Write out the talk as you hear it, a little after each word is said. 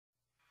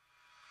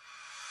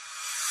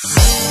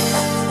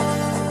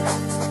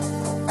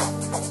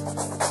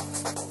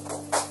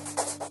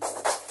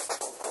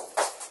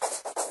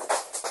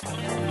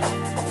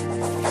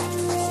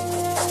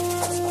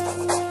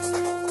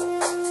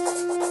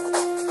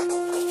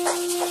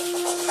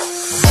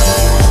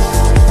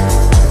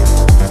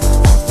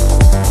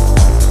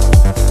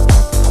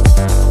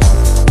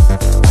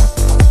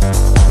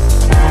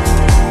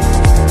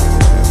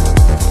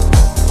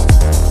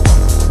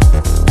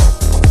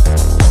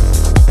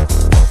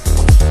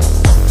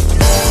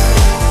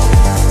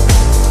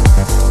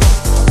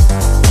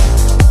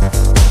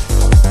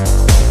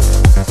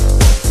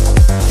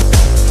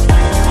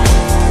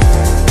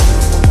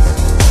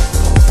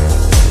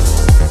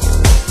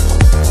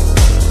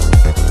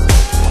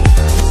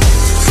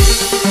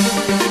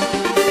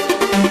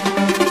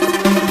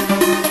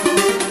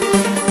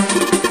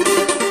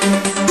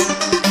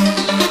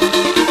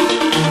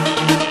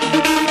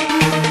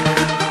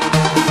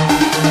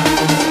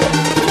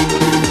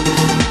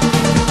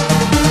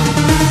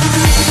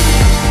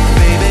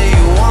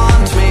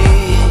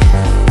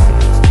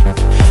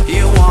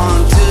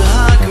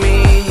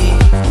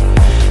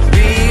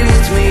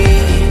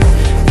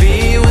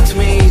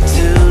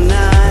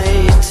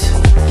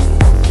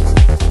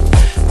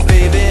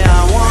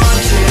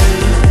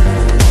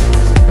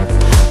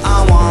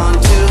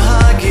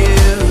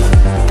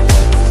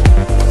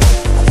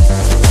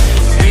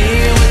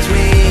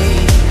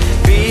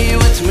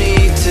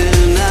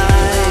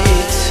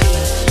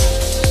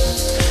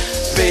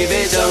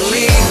Baby, don't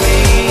leave me.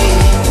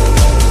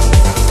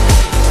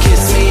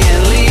 Kiss me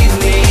and leave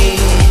me.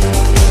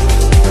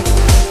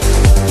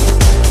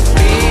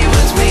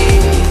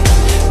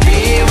 Be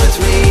with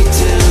me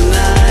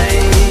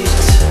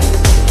tonight.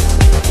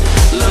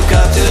 Look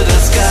up to the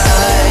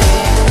sky.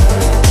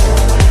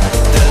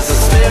 There's a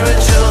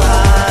spiritual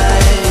high.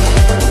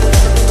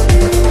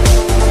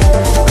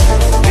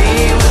 Be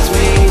with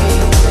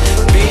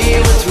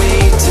me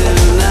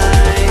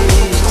tonight.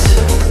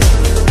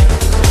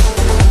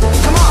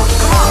 Come on,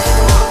 come on.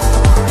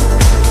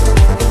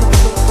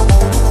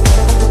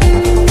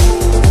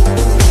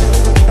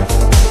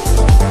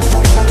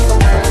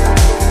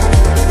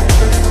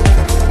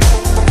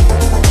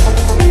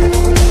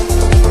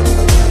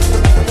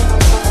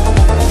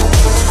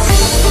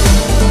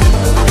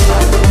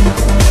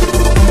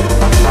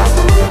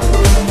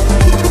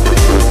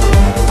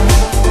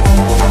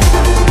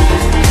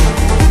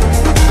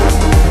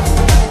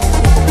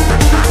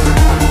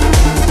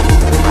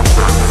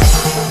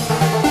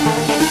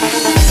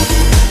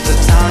 The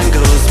time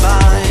goes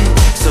by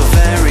so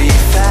very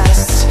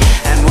fast,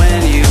 and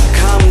when you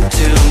come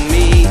to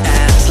me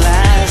at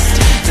last,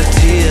 the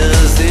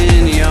tears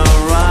in your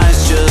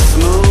eyes just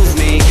move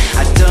me.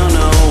 I don't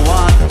know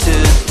what to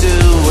do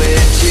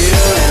with you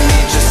and me.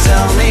 Just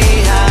tell me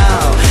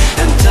how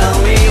and tell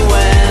me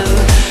when.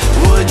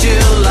 Would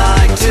you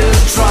like to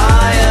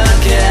try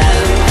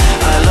again?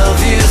 I love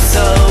you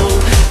so,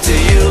 do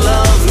you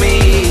love me?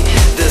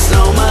 There's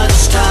no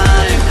much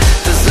time,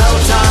 there's no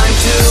time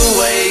to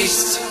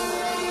waste.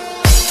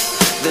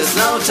 There's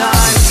no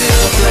time to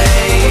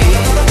play.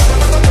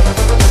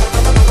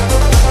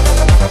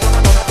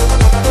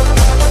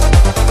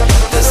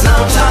 There's no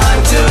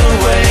time to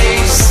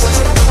waste.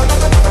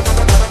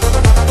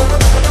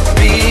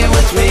 Be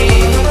with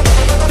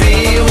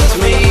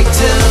me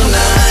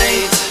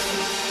tonight.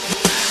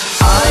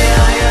 Ay,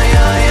 ay, ay,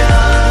 ay,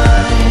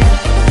 ay.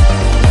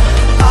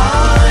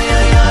 Ay,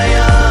 ay, ay,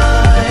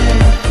 ay.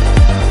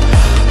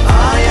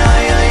 Ay,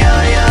 ay, ay,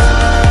 ay,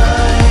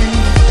 ay.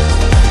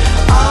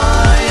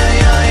 Ay, ay,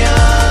 ay,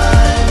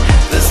 ay.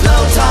 There's no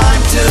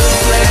time to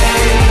play.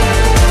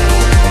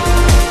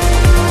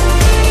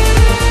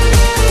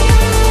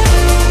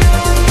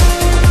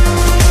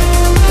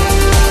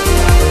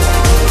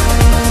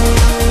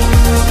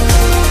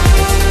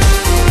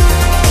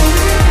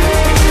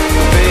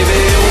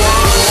 Baby,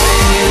 want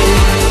me.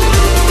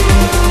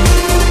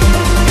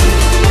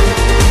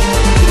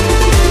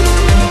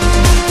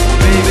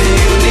 Baby,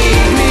 you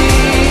need me.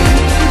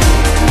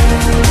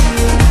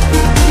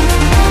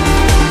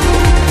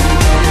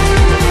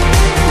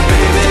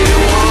 Baby, you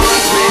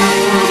want me.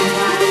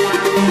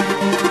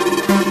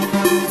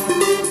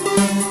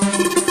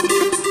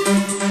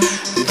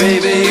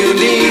 Baby, you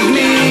need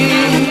me.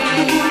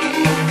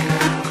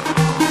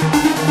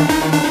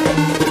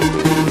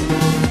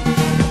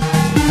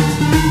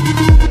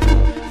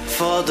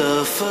 For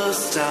the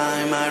first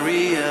time I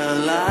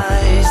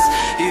realize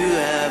you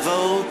have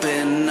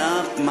opened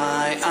up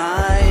my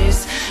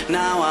eyes.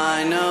 Now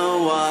I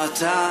know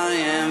what I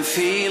am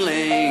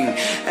feeling.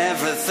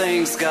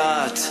 Everything's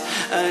got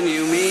a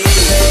new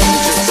meaning.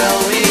 Just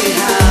tell me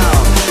how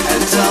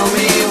and tell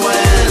me